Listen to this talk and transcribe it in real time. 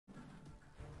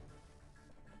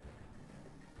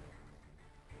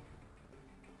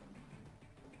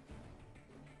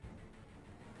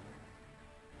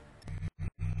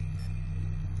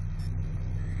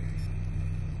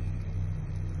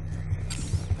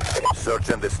Search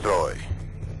and destroy.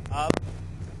 Up.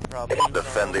 Problem.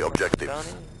 Defend the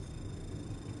objectives.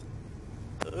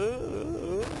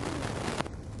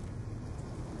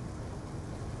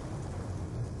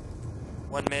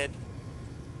 One mid.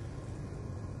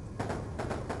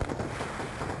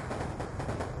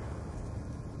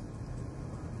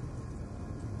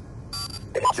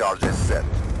 Charge is set.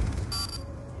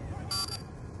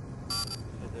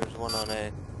 There's one on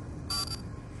A.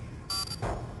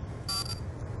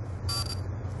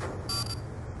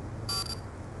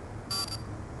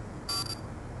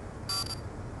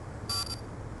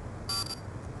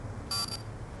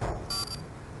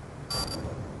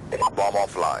 Bomb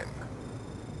offline.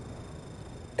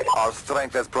 Our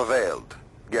strength has prevailed.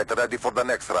 Get ready for the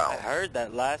next I round. heard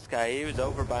that last guy, he was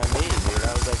over by me, dude.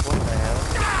 I was like, what the hell?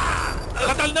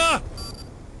 قتلناه.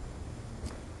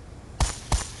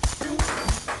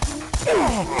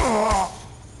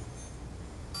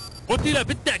 قتل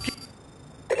بالتأكيد.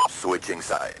 Switching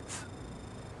sides.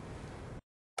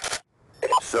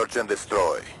 Search and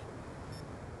destroy.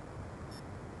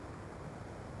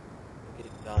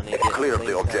 Donnie, Clear the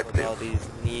linked up with objective. all these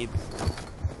needs.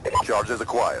 Charges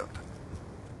acquired.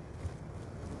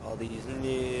 All these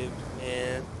noobs,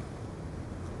 man.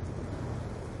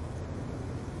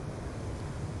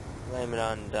 Blame it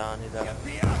on Donnie, though.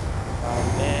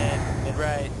 Oh, man.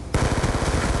 Mid-right.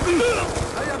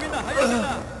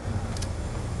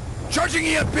 Charging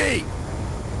EMP.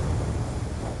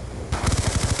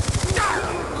 No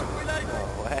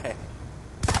way.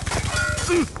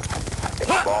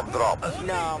 Bomb dropped.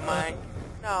 No, Mike.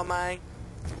 No, Mike.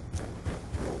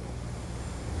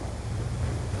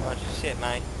 Bunch of shit,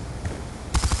 Mike.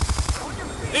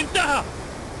 انتهى.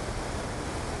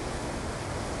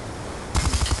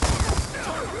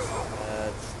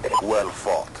 Well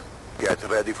fought. Get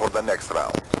ready for the next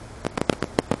round.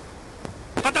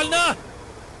 قتلناه.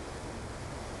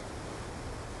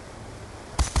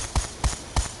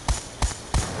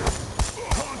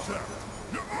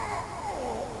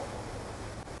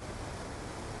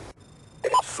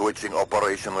 Switching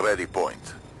operation ready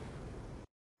point.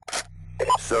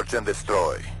 Search and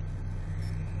destroy.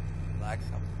 Black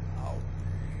out.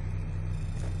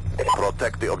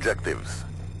 Protect the objectives.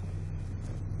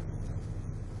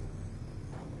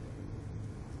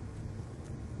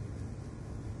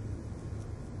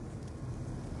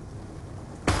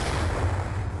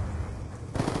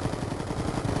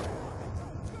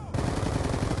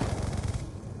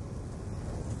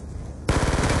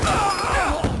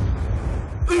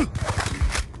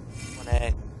 One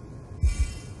A.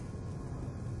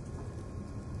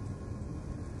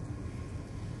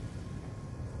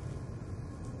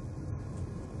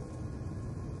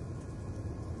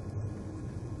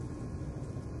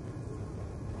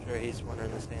 Sure, he's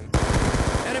wondering the same.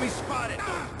 Enemy spotted.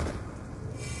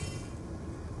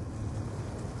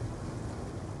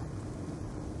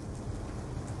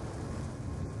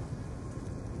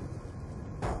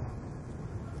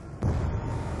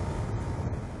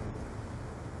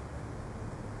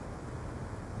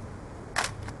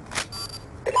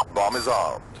 Bomb is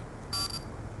armed.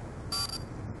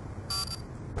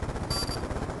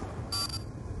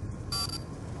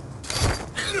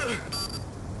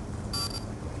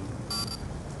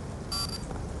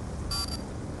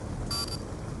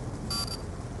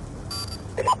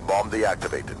 Bomb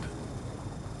deactivated.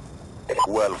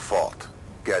 Well fought.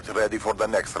 Get ready for the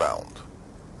next round.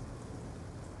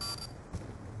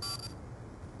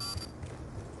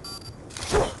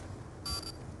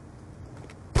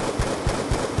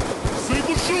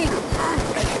 Single shooter.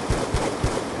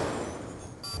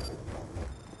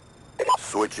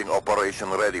 Switching operation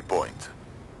ready point.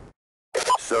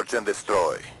 Search and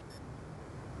destroy.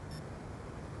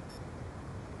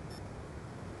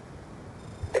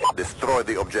 Destroy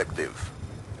the objective.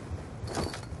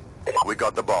 We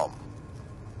got the bomb.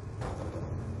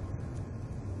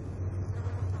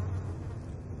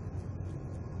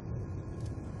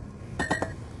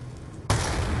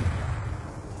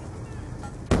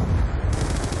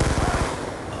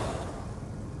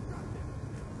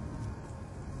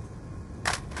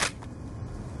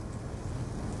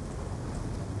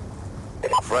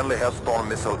 Friendly Hellstorm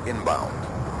missile inbound.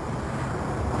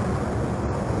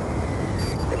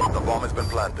 The bomb has been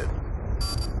planted.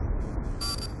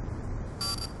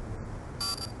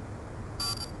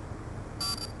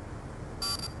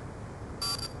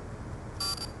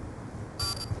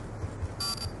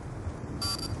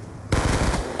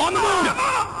 On the move.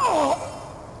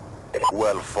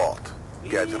 Well fought.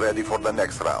 Get ready for the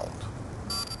next round.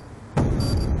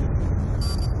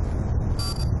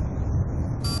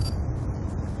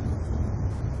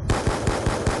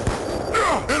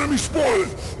 Enemy spotted!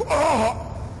 Ah!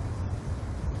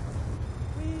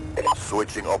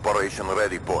 Switching operation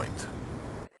ready point.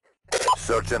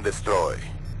 Search and destroy.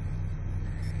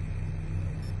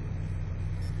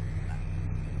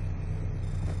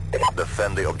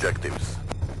 Defend the objectives.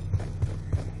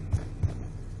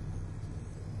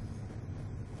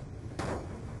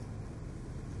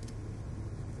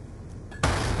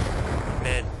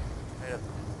 Mid. Right up.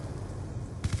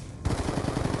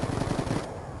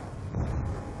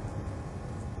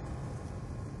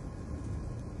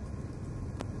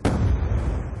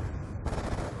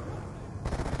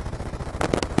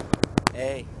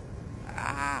 Hey.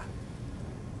 Ah.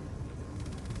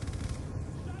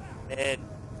 Mid.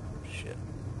 Shit.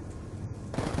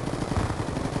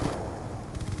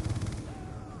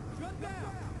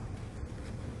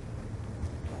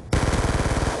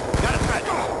 Got a threat!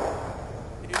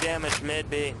 Do damage mid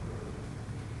B.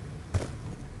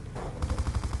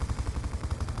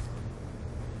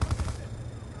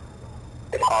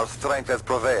 Our strength has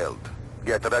prevailed.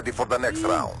 Get ready for the next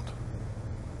round.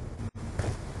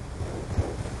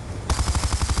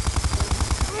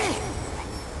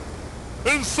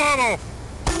 Inside off!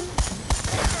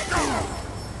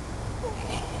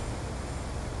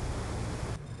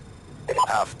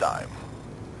 Halftime.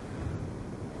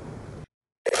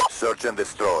 Search and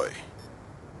destroy.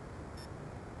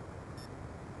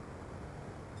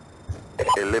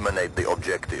 Eliminate the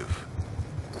objective.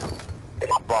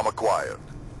 Bomb acquired.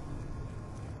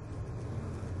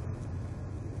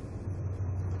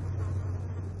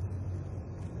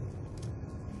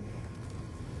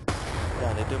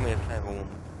 Dale, do me a favor, woman.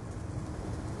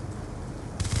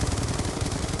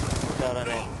 Down on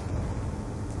it.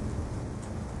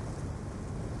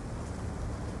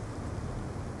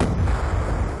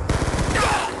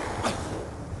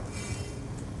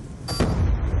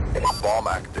 Bomb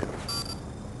active.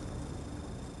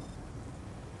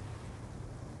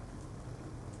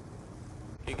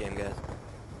 Good game, guys.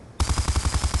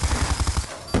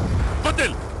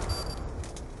 قتل!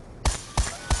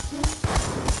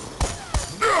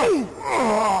 No!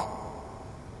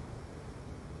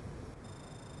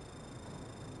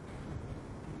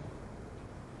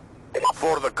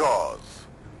 For the cause.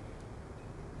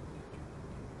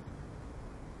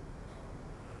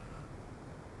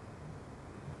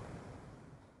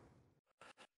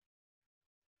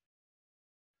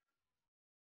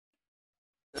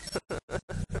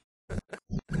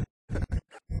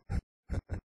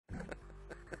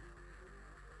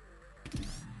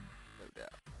 No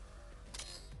doubt.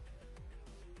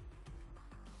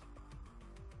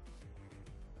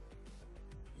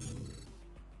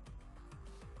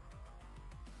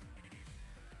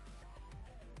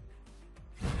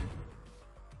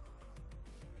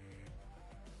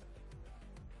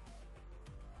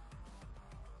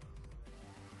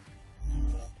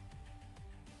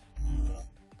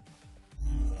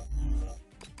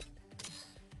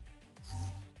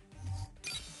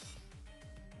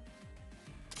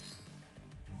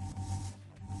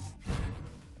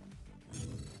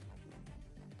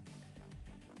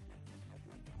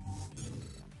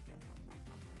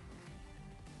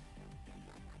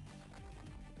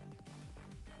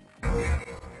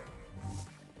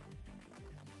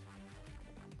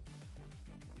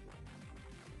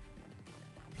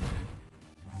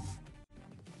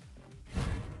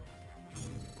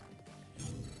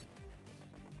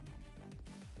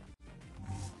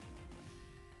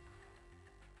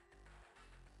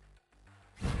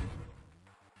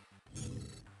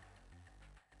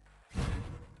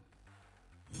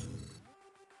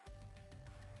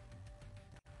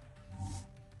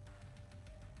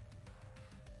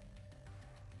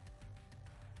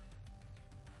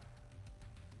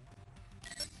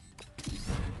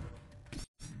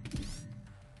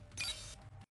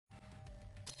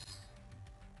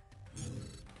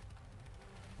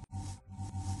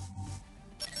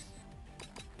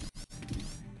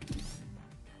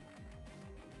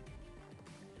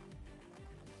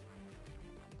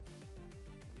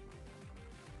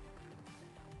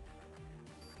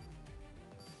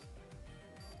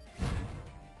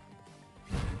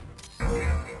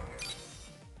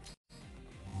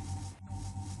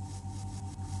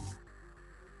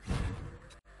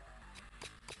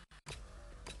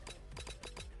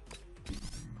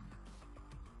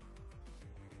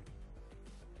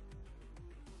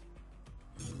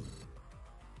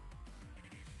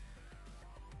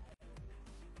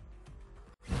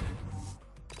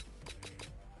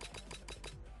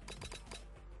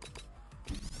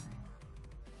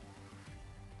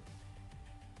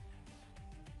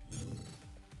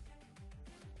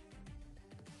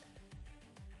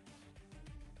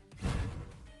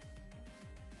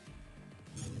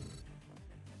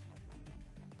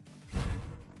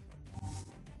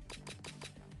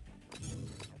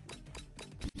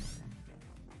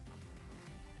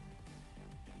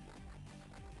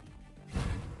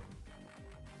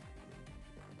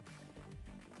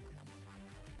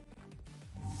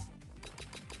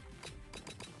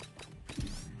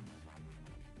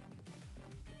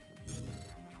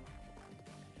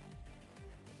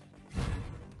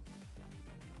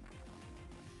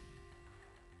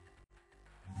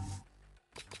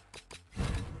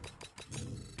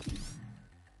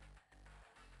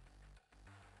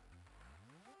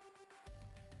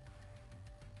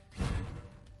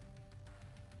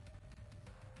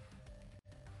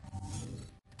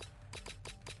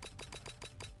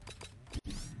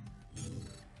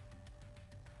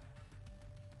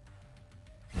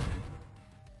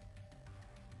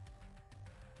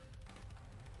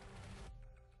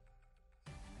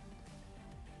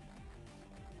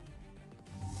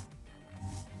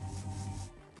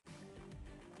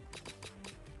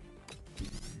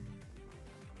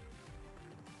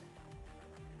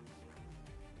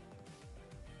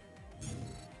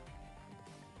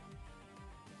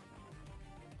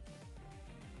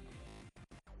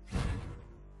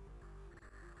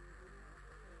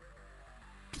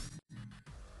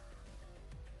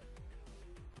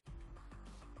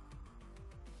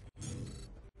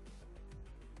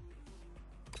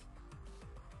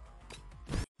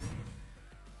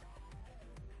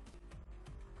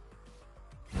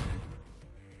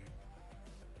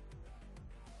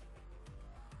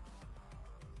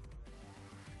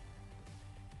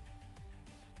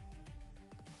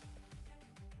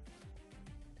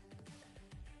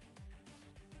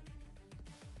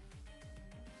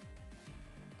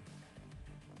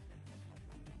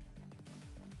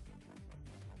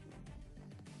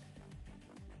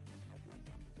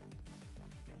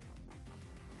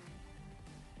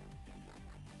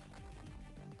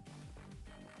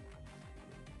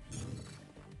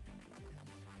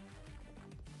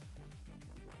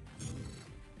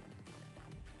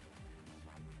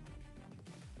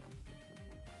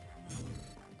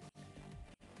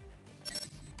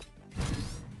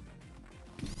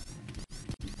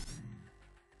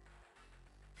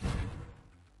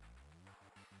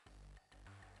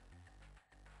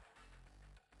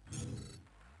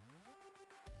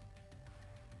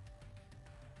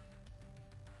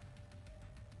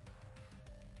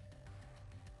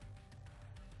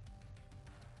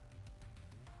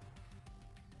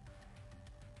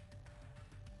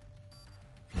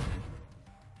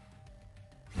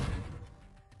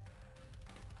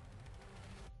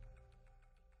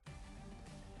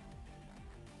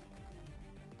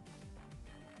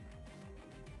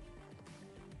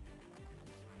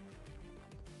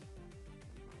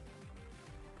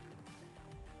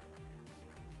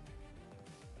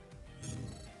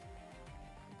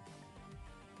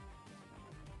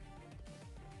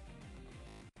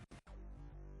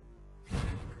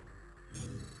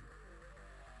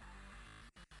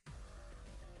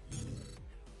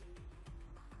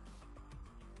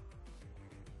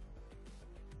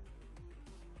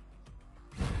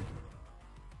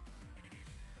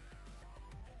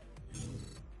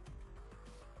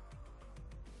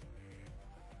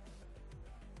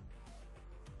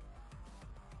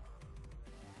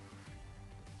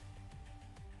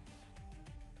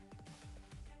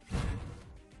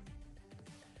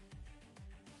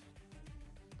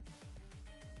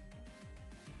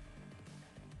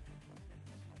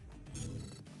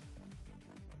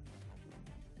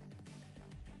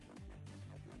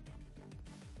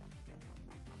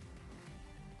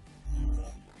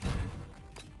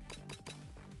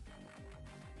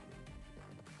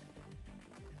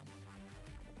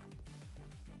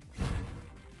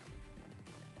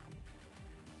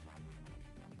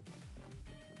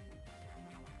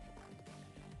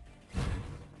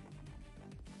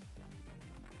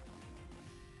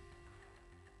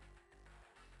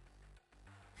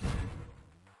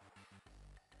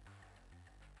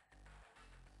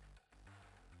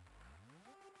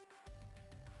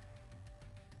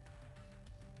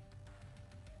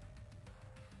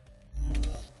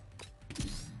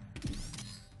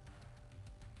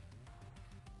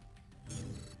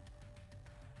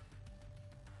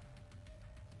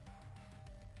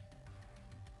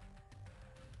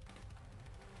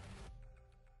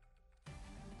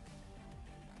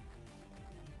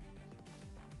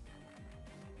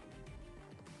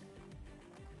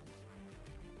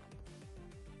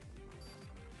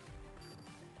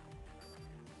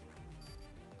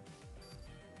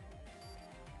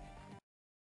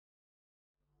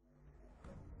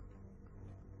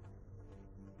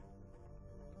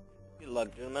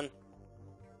 luck, gentlemen.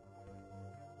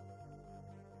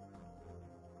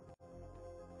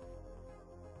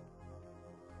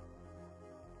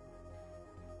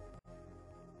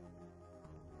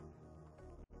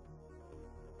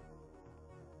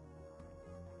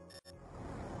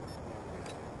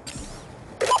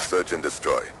 Search and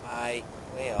destroy. I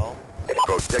will.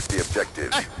 Protect the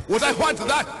objectives. Hey, was I want to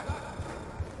that?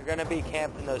 You're gonna be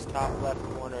camped in those top left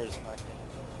corners, fucking.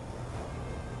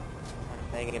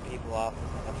 Banging people off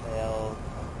with NFL.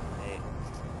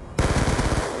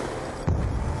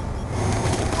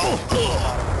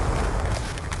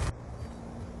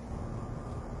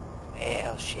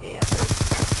 Well, shit.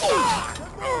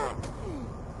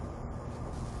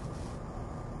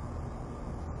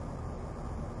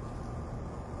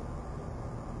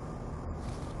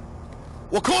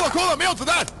我扣了，没有子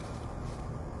弹。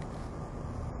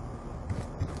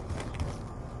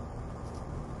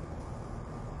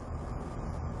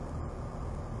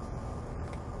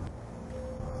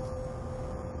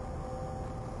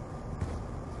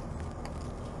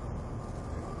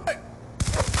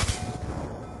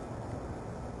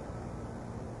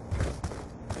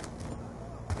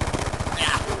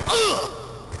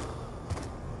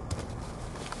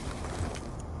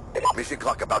Mission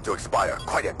clock about to expire.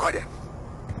 快点，快点。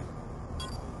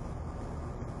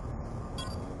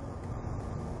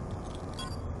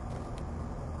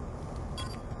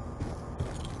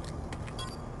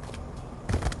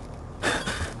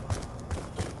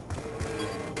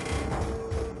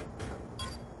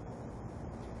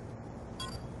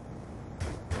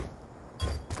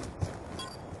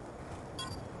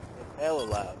Hell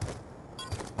loud.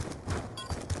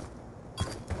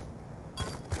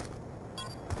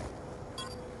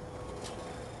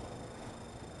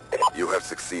 You have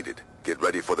succeeded. Get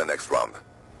ready for the next round.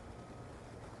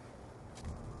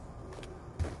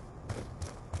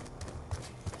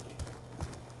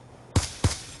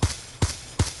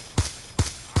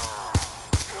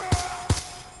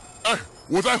 Hey,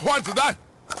 我在换子弹。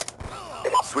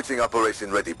 Switching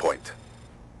operation ready point.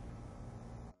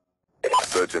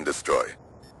 Search and destroy.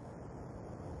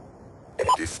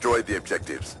 Destroy the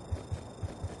objectives.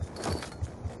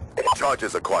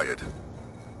 Charges acquired.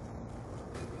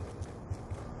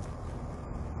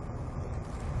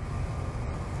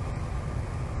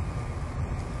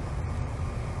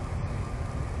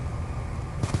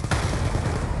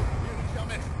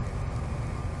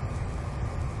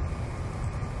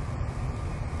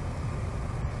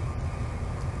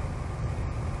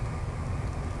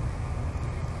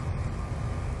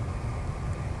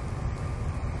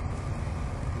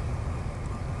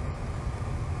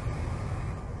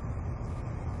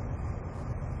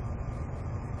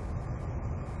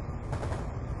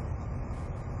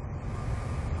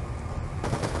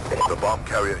 The bomb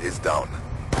carrier is down.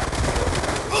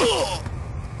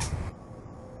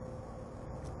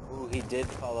 Ooh, he did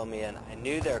follow me in. I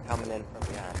knew they were coming in from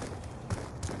behind.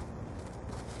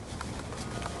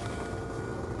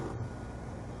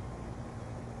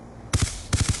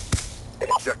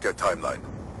 Check your timeline.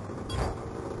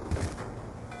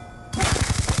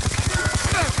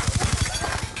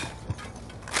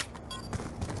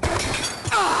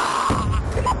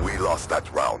 We lost that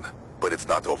round, but it's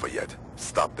not over yet.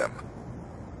 Stop them.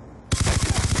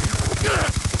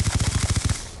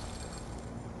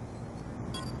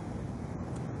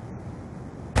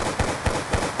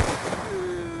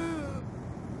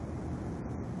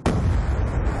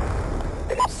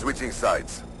 Switching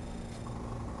sides.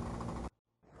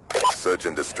 Search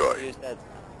and destroy. Use that.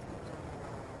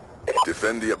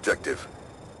 Defend the objective.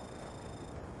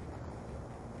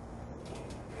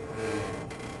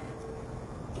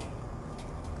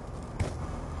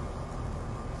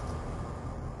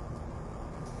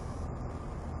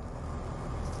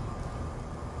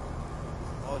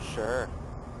 Oh, sure.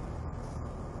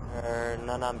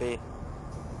 None on B.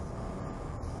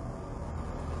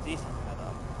 Decent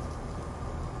setup.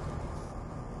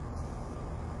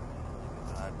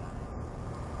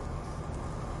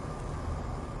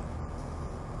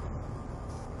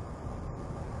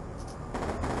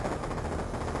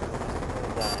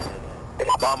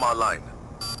 Bomb online.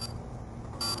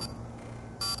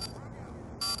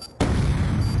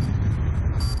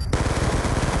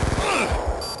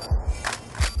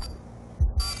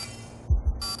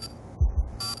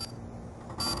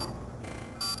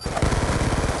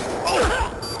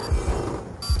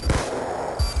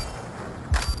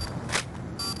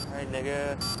 Alright,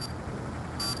 nigga.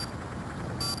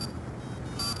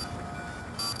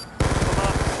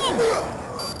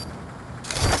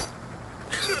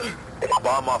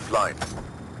 Bomb offline.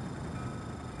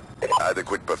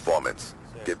 Adequate performance.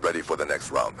 Get ready for the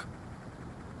next round.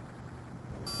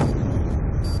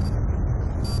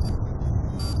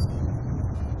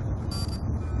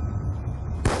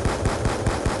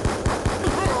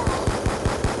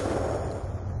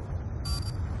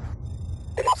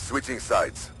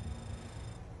 sides.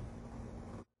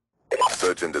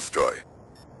 Search and destroy.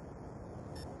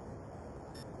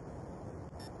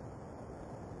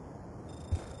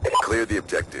 Clear the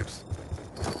objectives.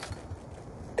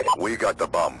 We got the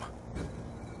bomb.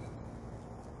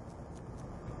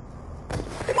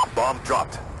 Bomb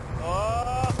dropped.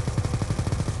 Oh!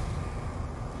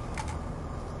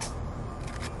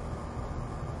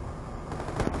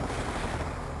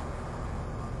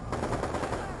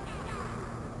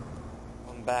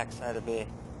 On backside of B.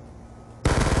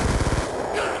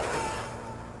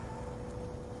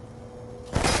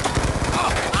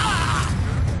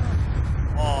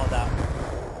 Oh, that.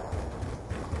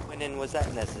 When was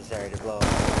that necessary to blow up?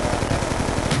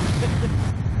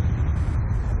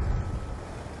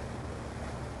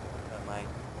 Mike.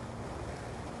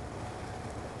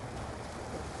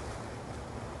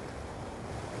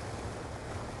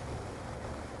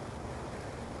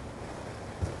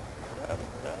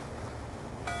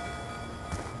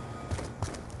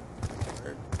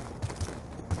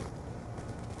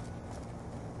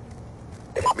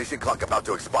 Mission clock about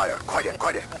to expire. Quiet,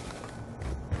 quiet.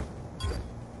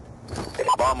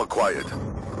 Bomb acquired.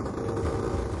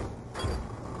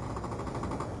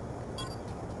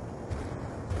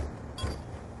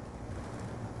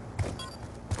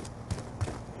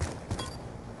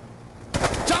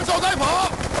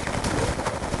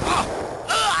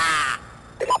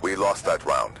 We lost that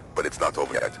round, but it's not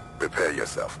over yet. Prepare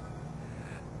yourself.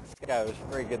 This guy was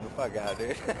freaking the fuck out,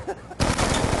 dude.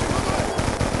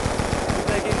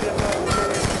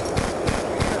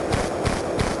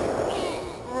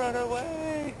 Run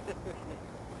away!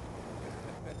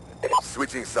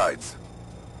 Switching sides.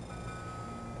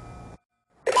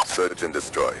 Search and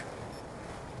destroy.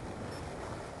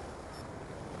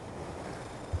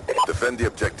 Defend the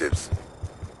objectives.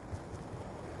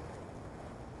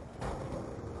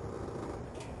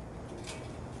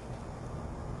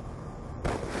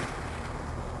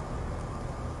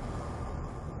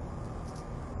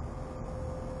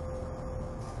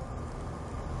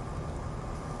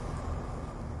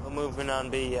 No movement on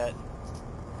B yet.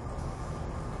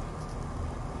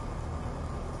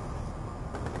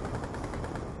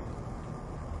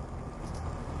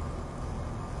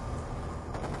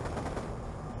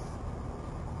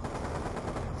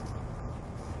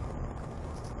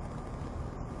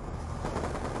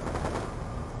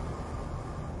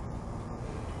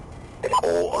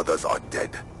 All others are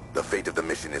dead. The fate of the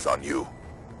mission is on you.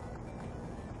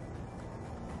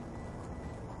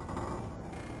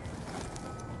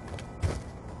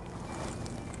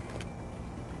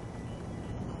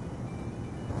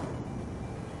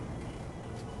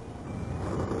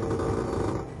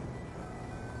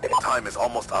 Time is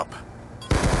almost up.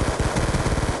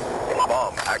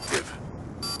 Bomb active.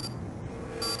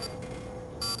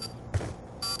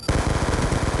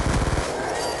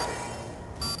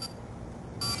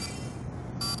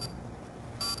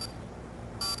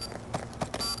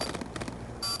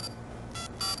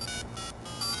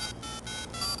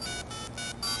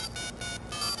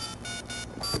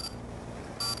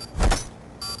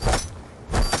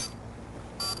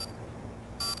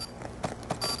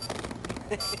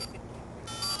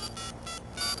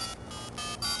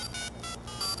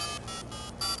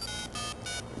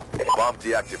 Bomb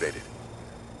deactivated.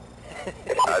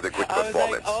 Adequate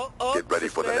performance. Like, Get ready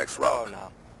for the next round.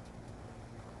 No.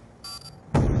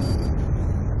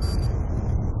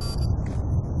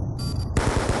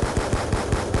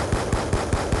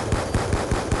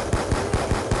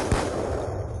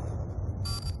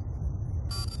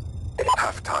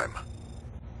 Halftime.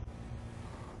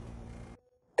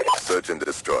 Search and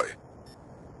destroy.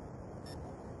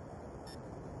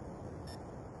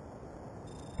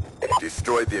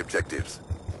 Destroy the objectives.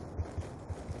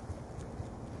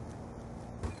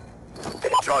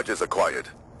 Charges acquired.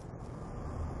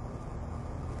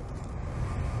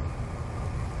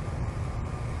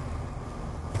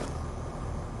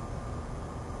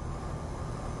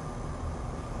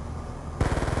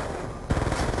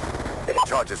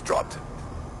 Charges dropped.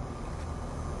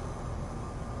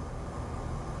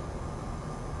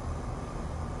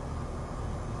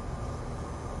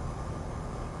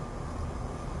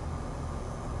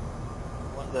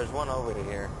 There's one over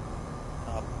here.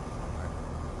 Up somewhere.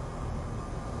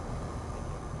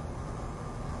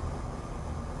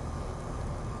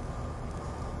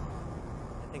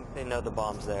 I think they know the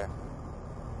bomb's there.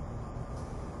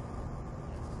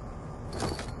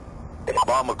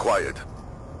 Bomb acquired.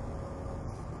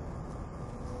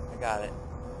 I got it.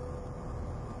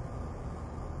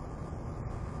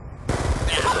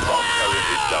 The bomb carrier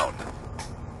is down.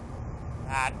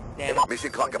 Ah, damn it.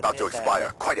 Mission clock about to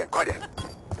expire. Quiet, quiet.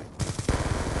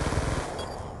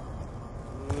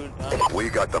 We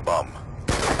got the bomb.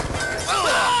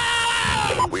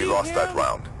 We lost that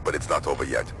round, but it's not over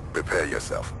yet. Prepare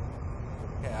yourself.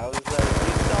 Okay, I was like, you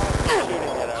saw me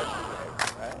shooting at us,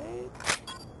 right?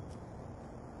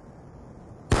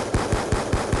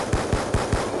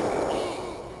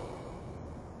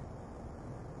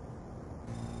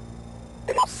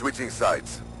 Switching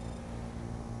sides.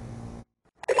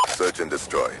 Search and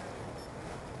destroy.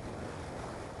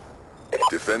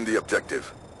 Defend the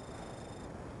objective.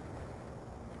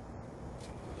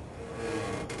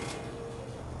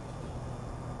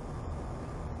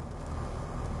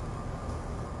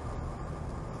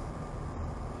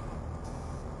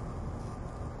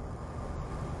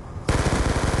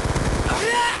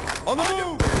 On the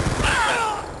move!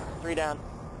 3 down.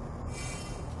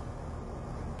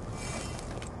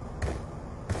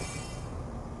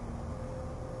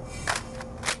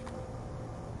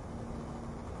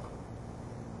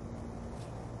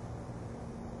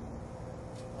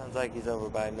 Sounds like he's over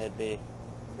by mid B. He's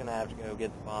gonna have to go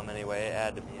get the bomb anyway. It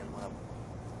had to be in one of them.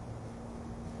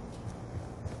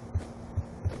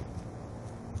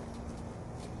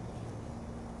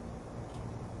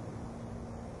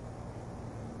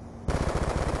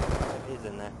 He's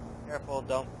in there. Careful,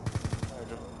 don't charge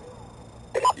him.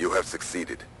 You have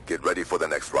succeeded. Get ready for the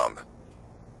next round.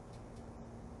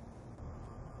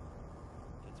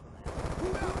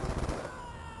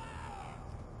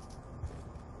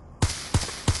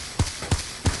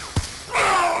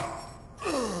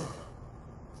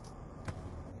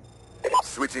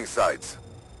 Switching sides.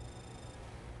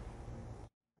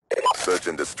 Search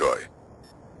and destroy.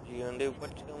 What you gonna do?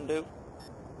 What you gonna do?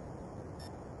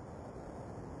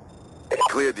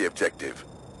 Clear the objective.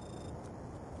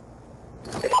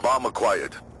 Bomb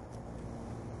acquired.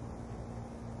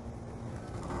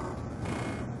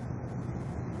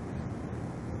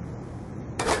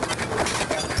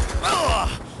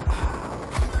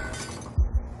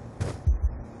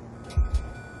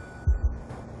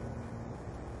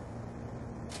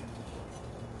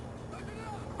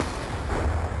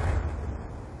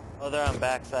 Oh, they're on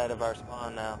backside of our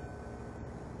spawn now.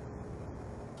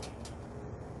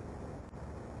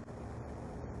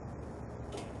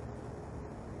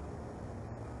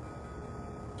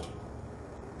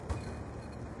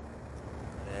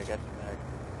 Yeah, I got you back.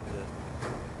 Do this.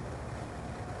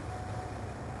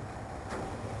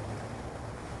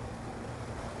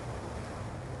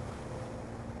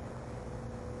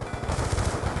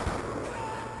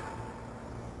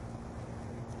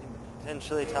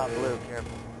 Potentially top blue,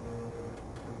 careful.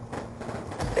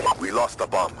 We lost the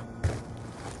bomb.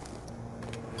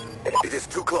 It is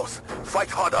too close. Fight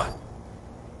harder.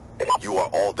 You are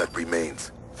all that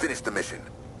remains. Finish the mission.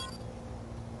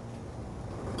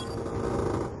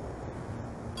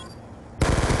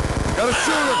 Got a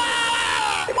shooter!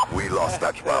 We lost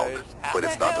that round, but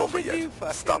it's not over How did you yet.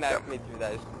 fucking Stop knock them. me through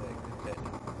that shit?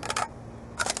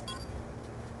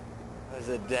 Was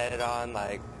it dead on,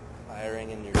 like,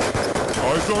 firing in your...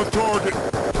 Eyes on target!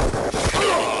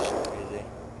 Crazy.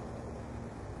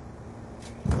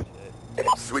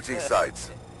 Switching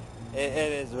sides. It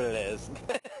is what it is.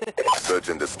 Search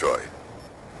and destroy.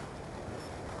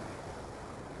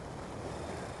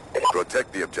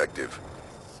 Protect the objective.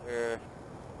 Sir.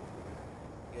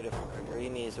 Good if our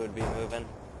greenies would be moving.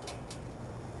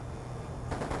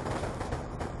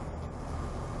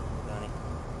 Donnie.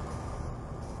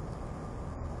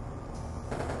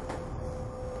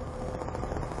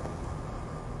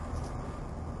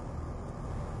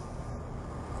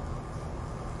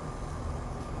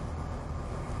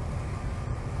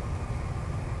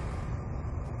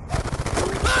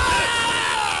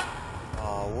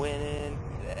 Oh, winning.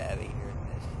 Get out of here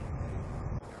with this shit.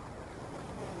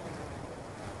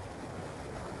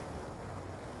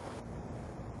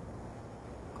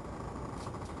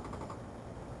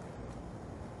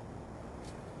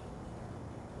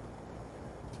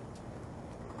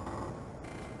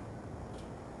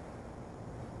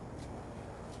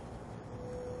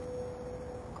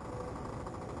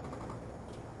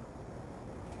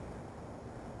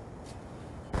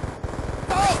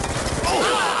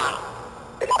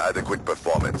 Adequate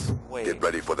performance. Wait. Get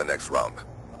ready for the next round.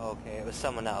 Okay, it was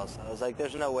someone else. I was like,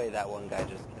 there's no way that one guy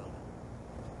just killed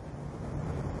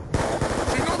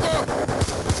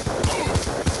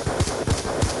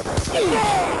him.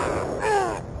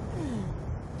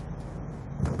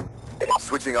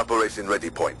 Switching operation ready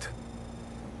point.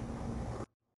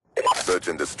 Search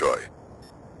and destroy.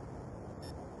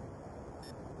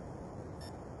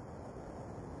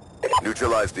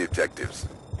 Neutralize the objectives.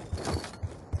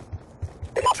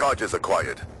 Charges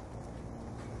acquired.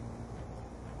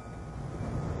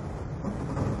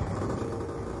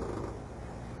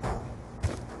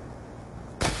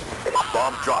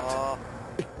 Bomb dropped. Oh,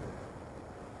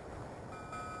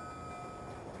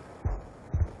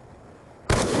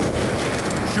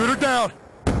 Shoot her down!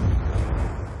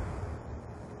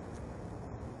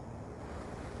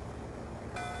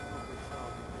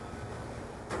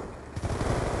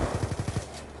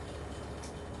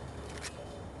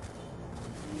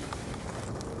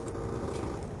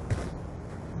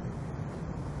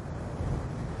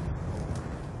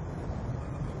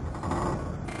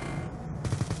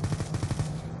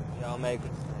 y'all make a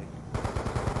mistake.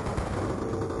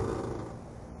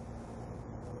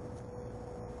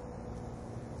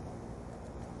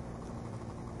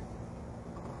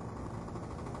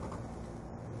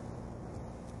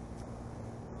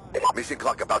 Mission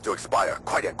clock about to expire.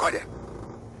 Quiet, quiet.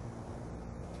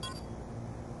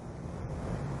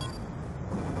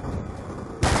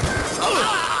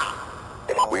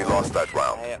 We lost that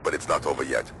round, but it's not over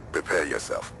yet. Prepare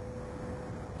yourself.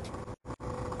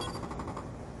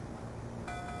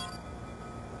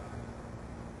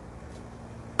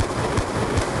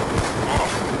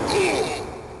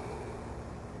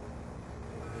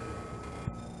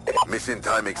 Mission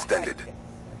time extended.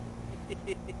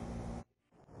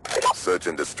 Search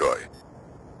and destroy.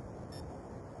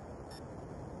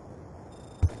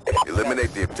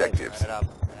 Eliminate the objectives. Right off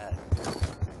the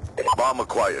bat. Bomb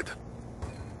acquired.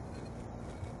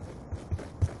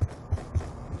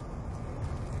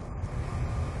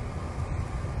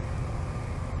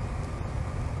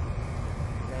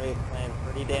 Gonna be playing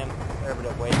pretty damn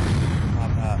conservative way to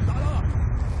pop out.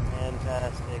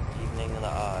 Fantastic evening of the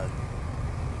odds.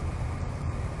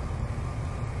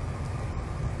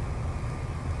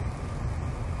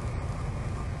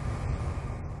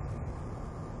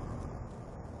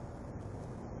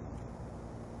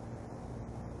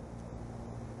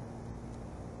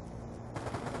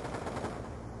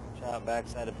 Shot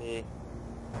backside of B.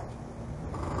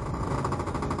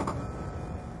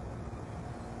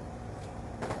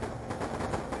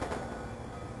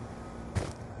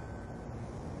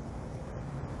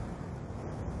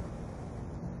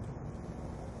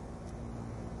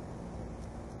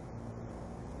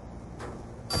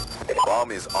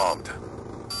 Bomb is armed.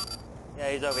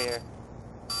 Yeah, he's over here.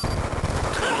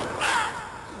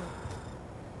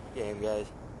 Game, guys.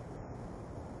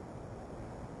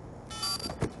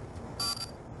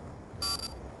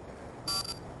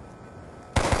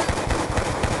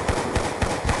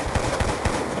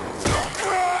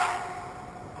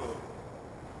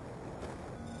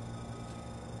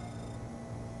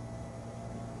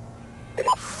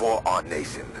 For our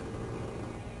nation.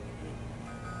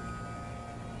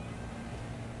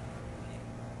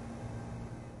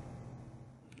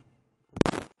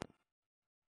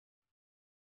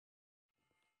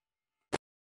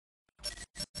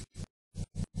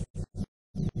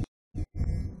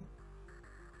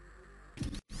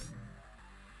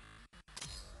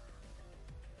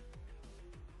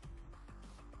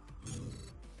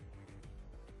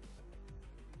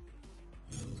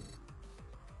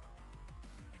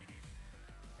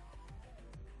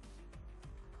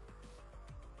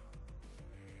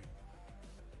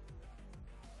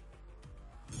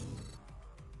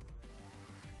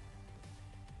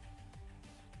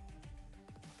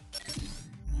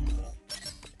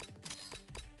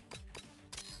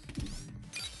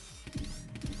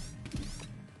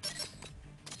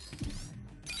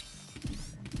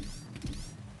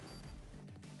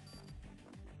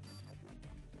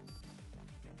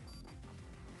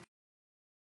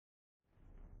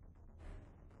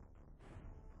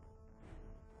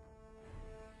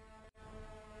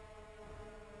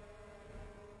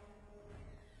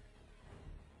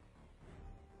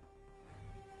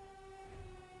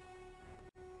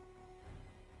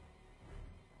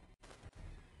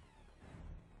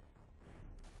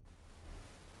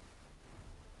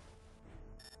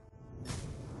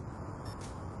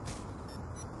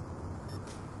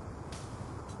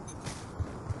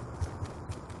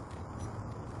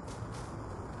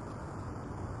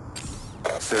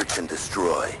 Search and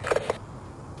destroy.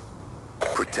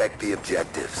 Protect the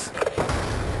objectives.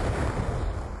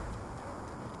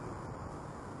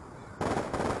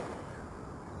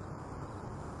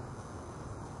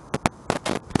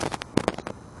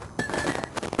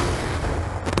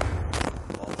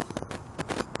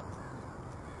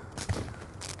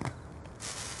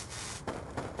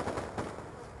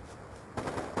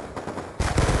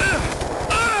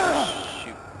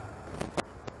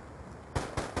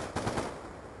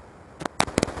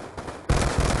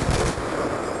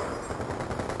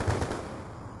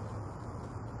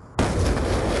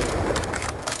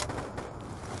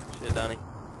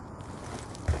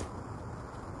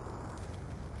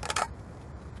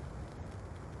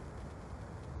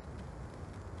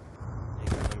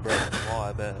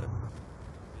 I bet.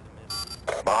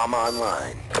 Bomb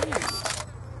online.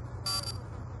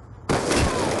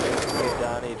 Hey,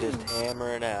 Donnie just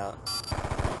hammering out.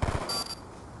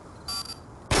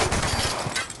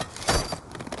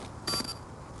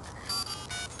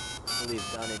 I believe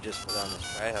Donnie just put on his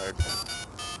tryhard.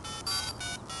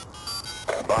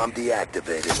 Bomb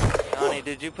deactivated. Donnie,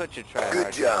 did you put your tryhard?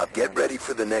 Good job. Get ready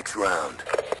for the next round.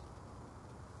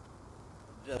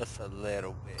 Just a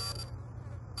little bit.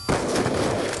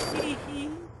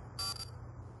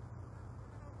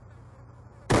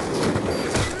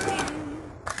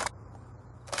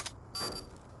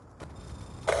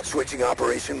 Switching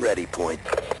operation ready point.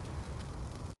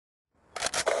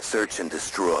 Search and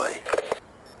destroy.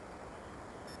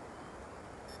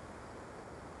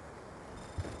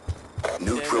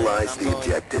 Neutralize the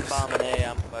objectives. I'm bombing A,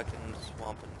 I'm fucking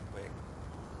swamping quick.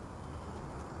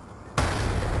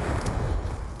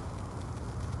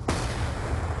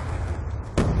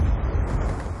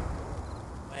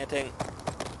 Planting.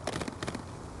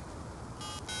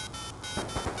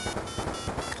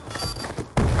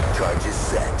 Charges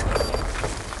set.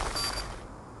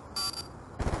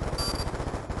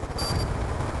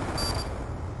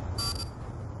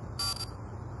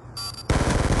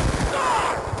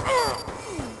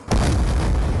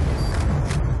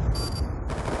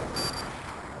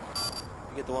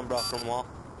 You get the one brought from wall.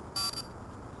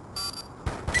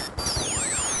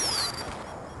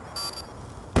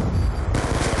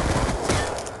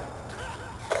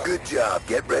 Good job.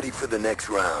 Get ready for the next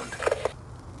round.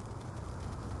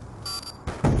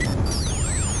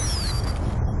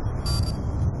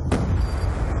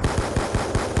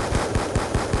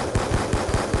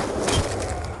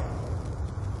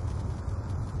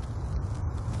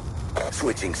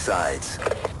 Switching sides.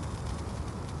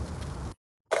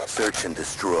 Search and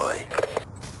destroy.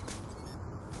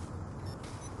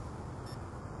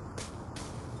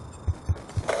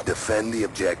 Defend the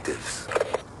objectives.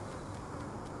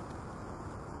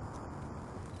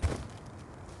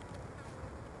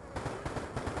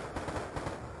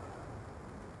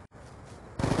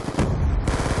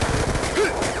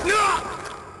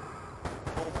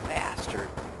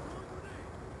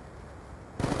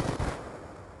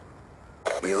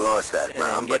 We lost that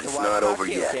round, but it's not over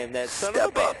yet.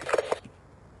 Step up.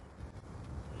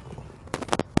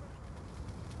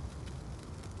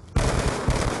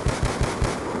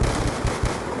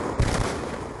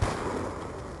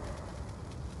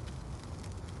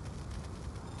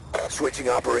 Switching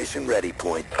operation ready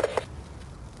point.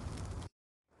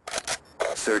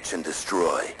 Search and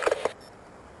destroy.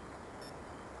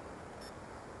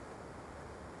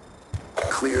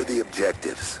 Clear the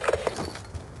objectives.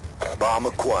 Bomb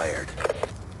acquired.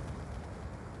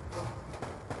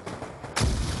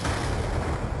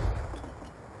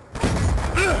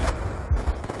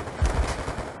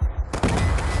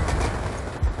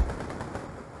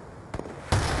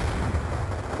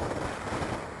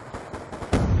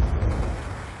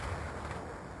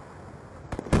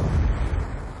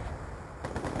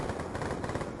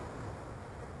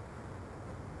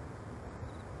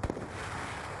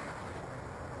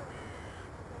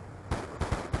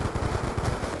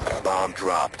 Bomb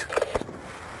dropped.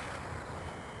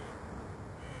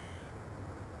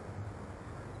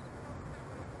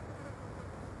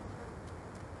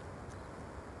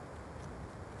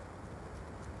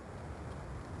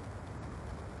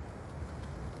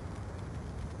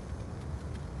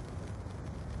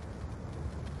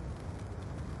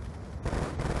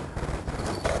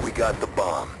 We got the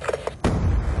bomb.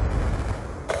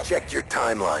 Check your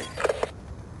timeline.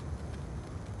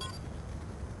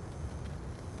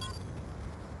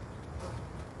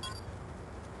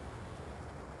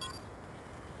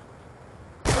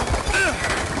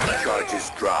 Charges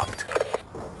dropped.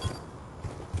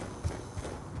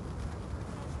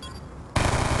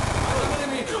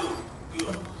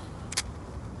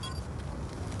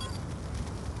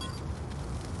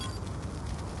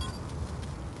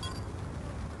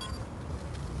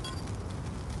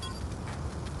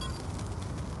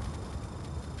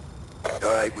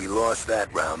 Alright, we lost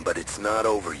that round, but it's not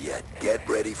over yet. Get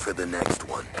ready for the next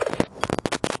one.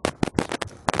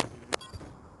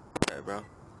 Alright, bro.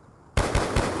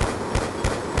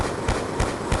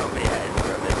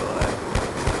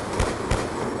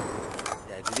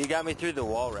 He got me through the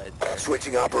wall right there.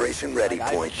 Switching operation ready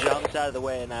Like, point. I jumped out of the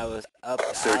way and I was up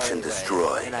the Search and alleyway,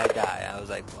 destroy. and I died. I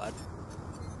was like, what?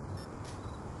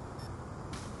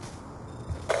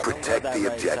 Protect Don't the go that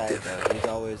right objective. side, though. He's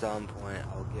always on point.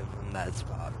 I'll give him that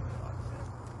spot.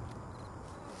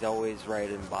 He's always right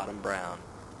in bottom brown.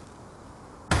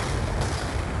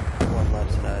 One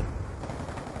left side.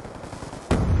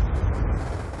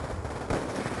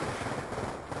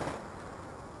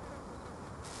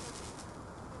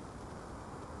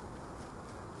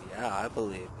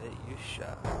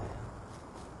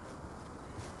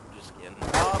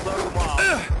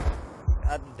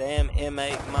 damn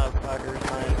M8 motherfuckers,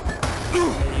 man.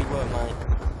 Tell you what, man.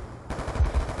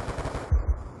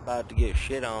 About to get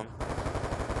shit on.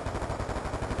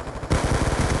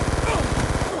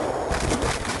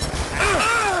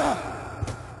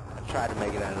 I tried to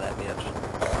make it out of that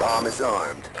bitch. Bomb is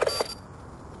armed.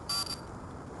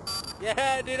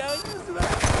 Yeah, dude, I was just about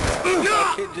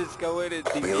I could just go in and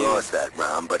defuse. We lost that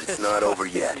round, but it's not over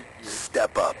yet.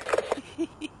 Step up.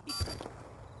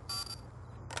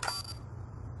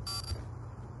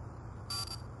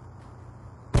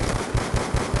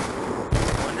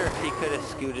 I wonder if he could have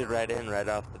scooted right in right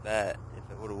off the bat,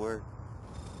 if it would have worked.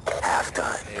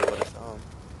 Halftime. They would have saw him.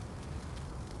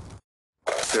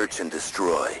 Search and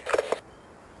destroy.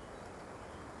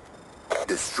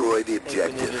 Destroy the I think we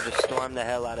needed objective. to storm the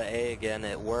hell out of A again.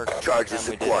 It worked. Charges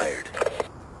the time we did it. acquired.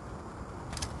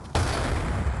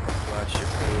 Watch your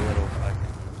pretty little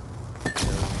fucking...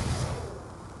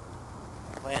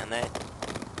 Plant that.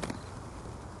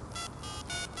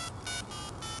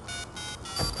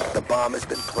 The bomb has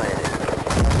been planted.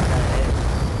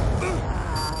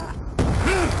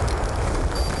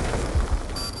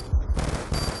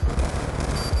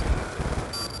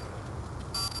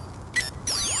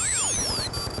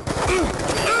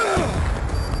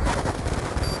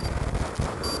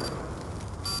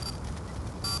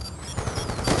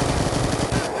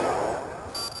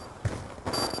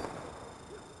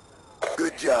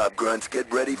 Good job, Grunts.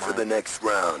 Get ready for the next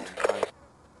round.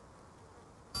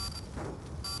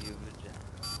 You vagina.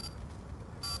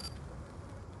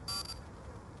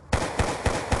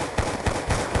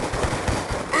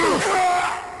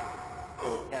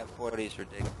 Cat 40's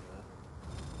ridiculous.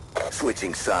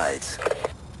 Switching sides.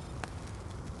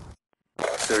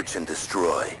 Search and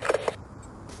destroy.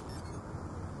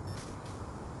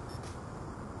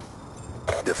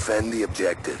 Defend the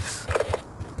objectives.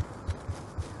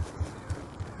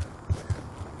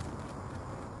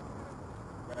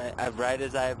 Right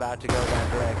as I'm about to go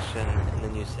that direction, and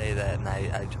then you say that, and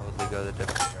I totally go the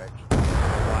different direction. I don't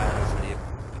know why I listen to you.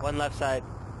 One left side.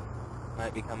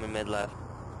 Might be coming mid-left.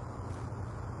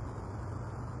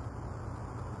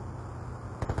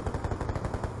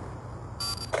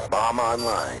 Bomb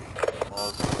online.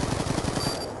 Balls.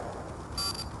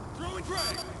 Throwing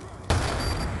frag!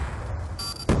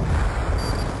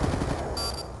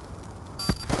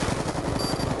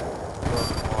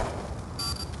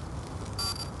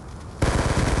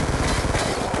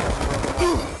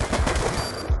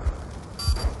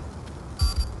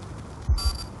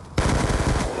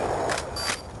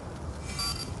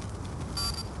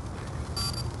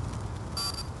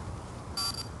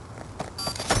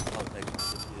 I'll take it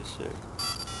with you, sir.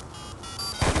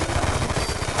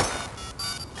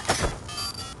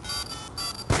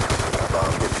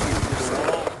 Bomb defused.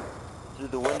 Through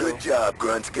the window. Good job,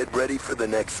 Grunts. Get ready for the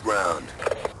next round.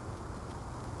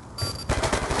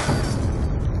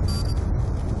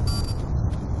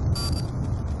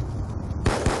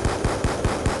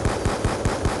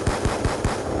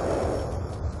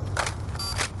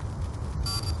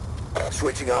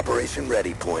 Switching operation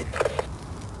ready point.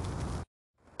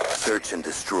 Search and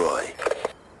destroy.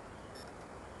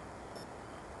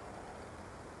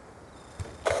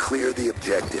 Clear the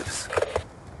objectives.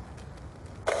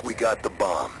 We got the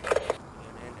bomb.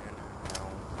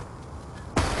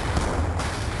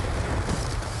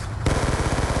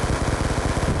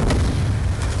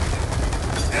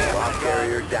 Bomb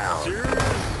carrier down.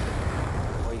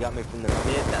 Oh, you got me from the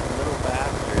mid, that little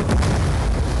bastard.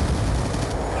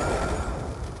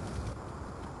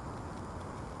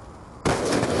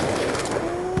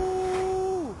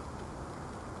 Ooh.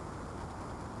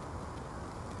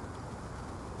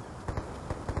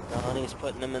 Donnie's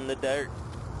putting him in the dirt.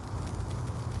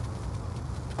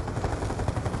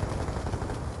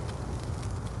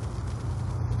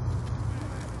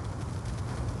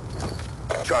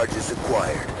 Charges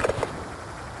acquired.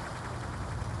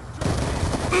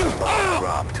 Bomb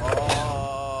dropped.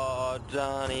 Oh,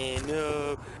 Donnie,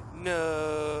 no,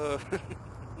 no.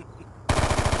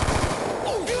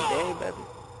 Hey, baby.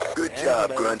 Good Yeah, job,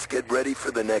 baby. Grunts. Get ready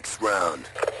for the next round.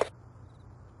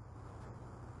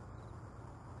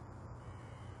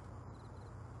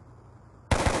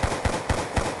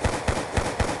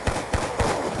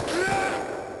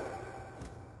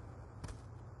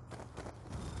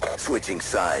 Switching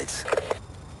sides.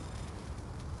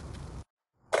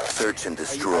 Search and Are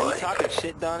destroy. you talking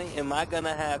shit, Donnie? Am I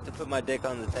gonna have to put my dick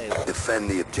on the table? Defend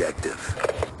the objective.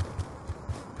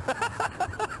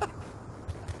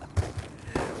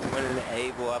 When an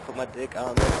A, boy, I put my dick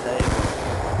on the table.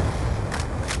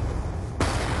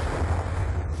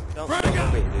 Don't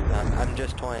go me, dude. I'm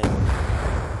just toying.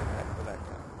 Alright, go back.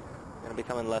 I'm gonna be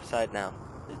coming left side now.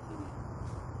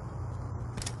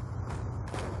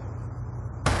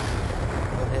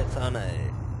 dots on a...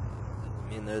 doesn't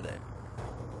mean they're there.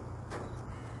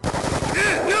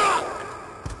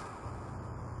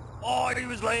 Oh, and he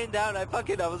was laying down. I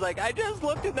was like, I just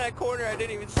looked in that corner. I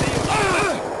didn't even see him.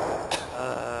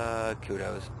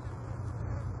 Kudos.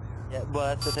 Yeah, well,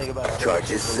 that's the thing about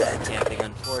Charges set. camping.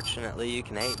 Unfortunately, you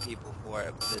can hate people for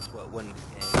it, but it's what wins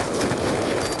games.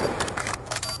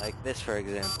 Like this, for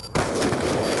example.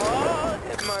 Oh,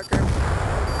 hit marker.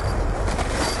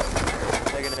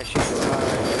 They're gonna shoot the car.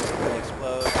 It's gonna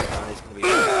explode. Johnny's gonna be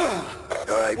dead.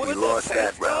 All right, we lost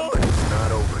that round, but it's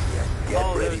not over yet.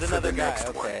 Get ready there's for the another guy. next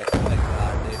one. Okay. Oh my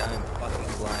god, dude, I'm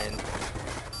fucking blind.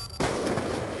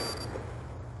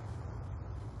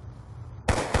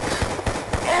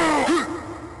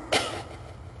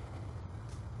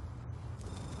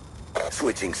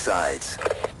 Switching sides.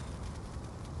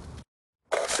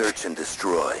 Search and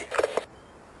destroy.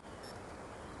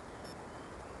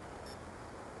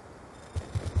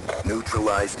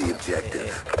 Neutralize the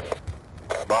objective.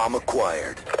 Bomb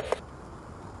acquired.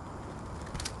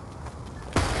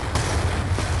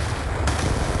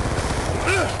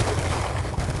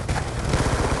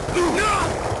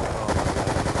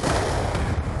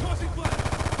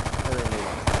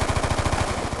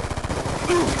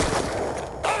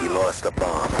 He lost a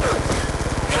bomb.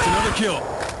 That's another kill.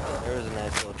 There was a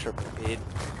nice little triple feed.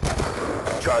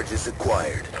 Charges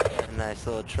acquired. A nice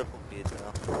little triple feed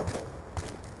though.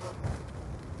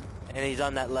 And he's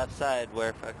on that left side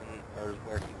where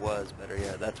where he was, better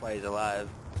yet. That's why he's alive.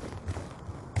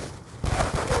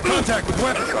 Contact with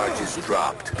weapon. Charges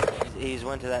dropped. He's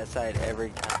went to that side every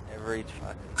time, every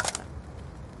fucking time.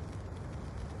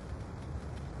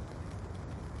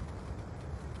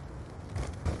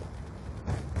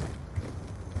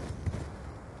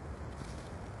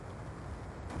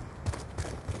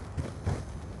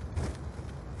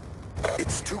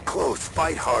 It's too close.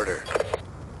 Fight harder.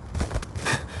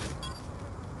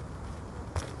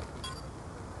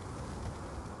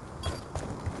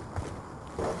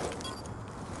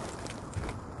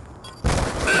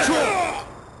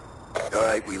 All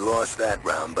right, we lost that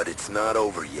round, but it's not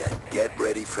over yet. Get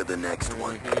ready for the next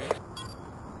one.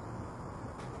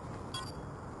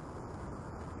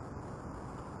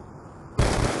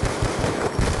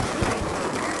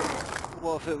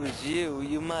 Well, if it was you,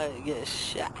 you might get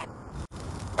shot.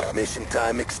 Mission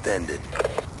time extended.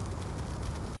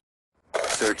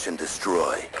 Search and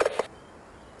destroy.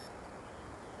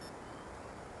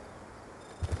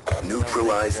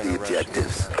 Neutralize the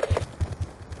objectives.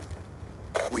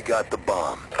 We got the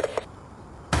bomb.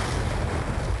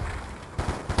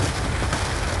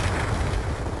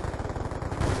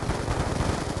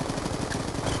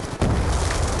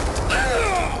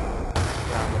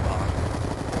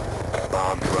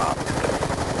 Bomb dropped.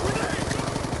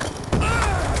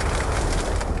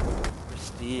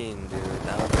 Pristine, dude.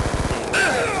 That was pristine.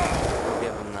 I'll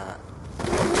give him that.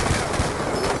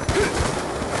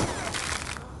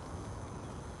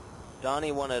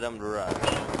 Donnie wanted him to rush.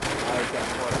 Now he's got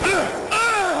 4.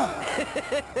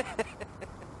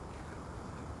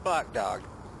 Fuck, dog.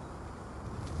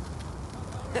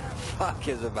 Fuck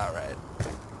is about right.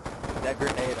 That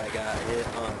grenade I got hit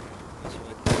on.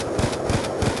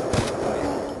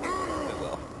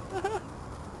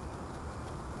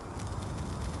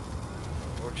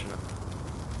 Fortunate.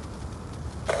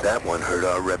 That one hurt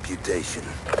our reputation.